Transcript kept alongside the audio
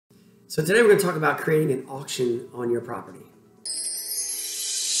So today we're going to talk about creating an auction on your property.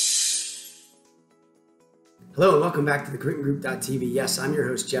 Hello and welcome back to the QuintinGroup.tv. Yes, I'm your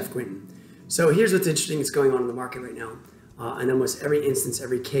host, Jeff Quintin. So here's what's interesting that's going on in the market right now. In almost every instance,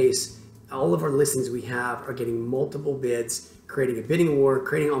 every case, all of our listings we have are getting multiple bids, creating a bidding war,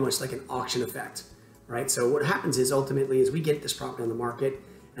 creating almost like an auction effect, right? So what happens is ultimately is we get this property on the market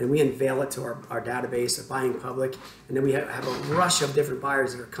and we unveil it to our database of buying public, and then we have a rush of different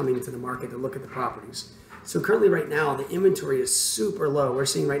buyers that are coming to the market to look at the properties. So currently right now, the inventory is super low. We're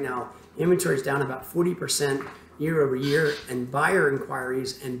seeing right now, inventory is down about 40% year over year, and buyer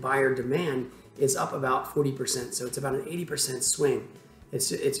inquiries and buyer demand is up about 40%. So it's about an 80% swing.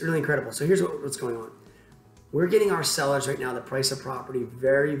 It's really incredible. So here's what's going on. We're getting our sellers right now the price of property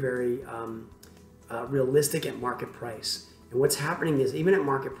very, very realistic at market price. And what's happening is even at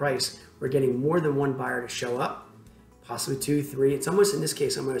market price, we're getting more than one buyer to show up, possibly 2, 3. It's almost, in this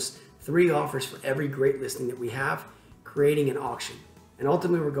case, almost 3 offers for every great listing that we have, creating an auction. And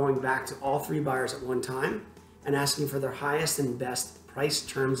ultimately, we're going back to all 3 buyers at one time and asking for their highest and best price,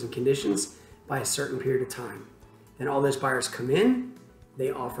 terms, and conditions by a certain period of time. Then all those buyers come in,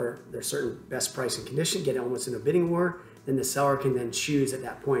 they offer their certain best price and condition, get almost in a bidding war, then the seller can then choose at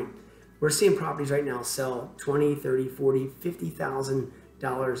that point. We're seeing properties right now sell $20,000, $30,000, $40,000,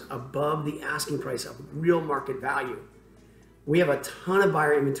 $50,000 above the asking price of real market value. We have a ton of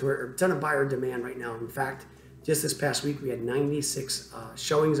buyer inventory, or a ton of buyer demand right now. In fact, just this past week, we had 96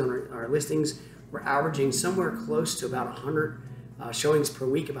 showings on our listings. We're averaging somewhere close to about 100 showings per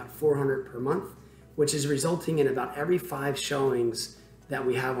week, about 400 per month, which is resulting in about every 5 showings that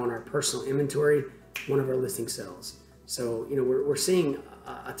we have on our personal inventory, one of our listing sells. So, we're seeing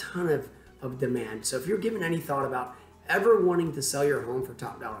a ton of demand. So if you're giving any thought about ever wanting to sell your home for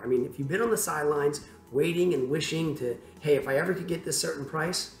top dollar, I mean, if you've been on the sidelines waiting and wishing to, hey, if I ever could get this certain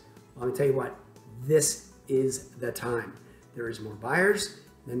price, well, let me tell you what, this is the time. There is more buyers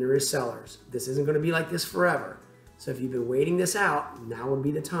than there is sellers. This isn't going to be like this forever. So if you've been waiting this out, now would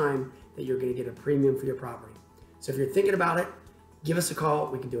be the time that you're going to get a premium for your property. So if you're thinking about it, give us a call.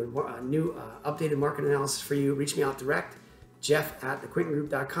 We can do a new updated market analysis for you. Reach me out direct,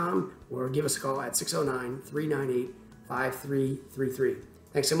 jeff@thequintingroup.com, or give us a call at 609-398-5333.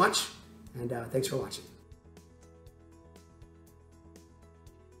 Thanks so much, and thanks for watching.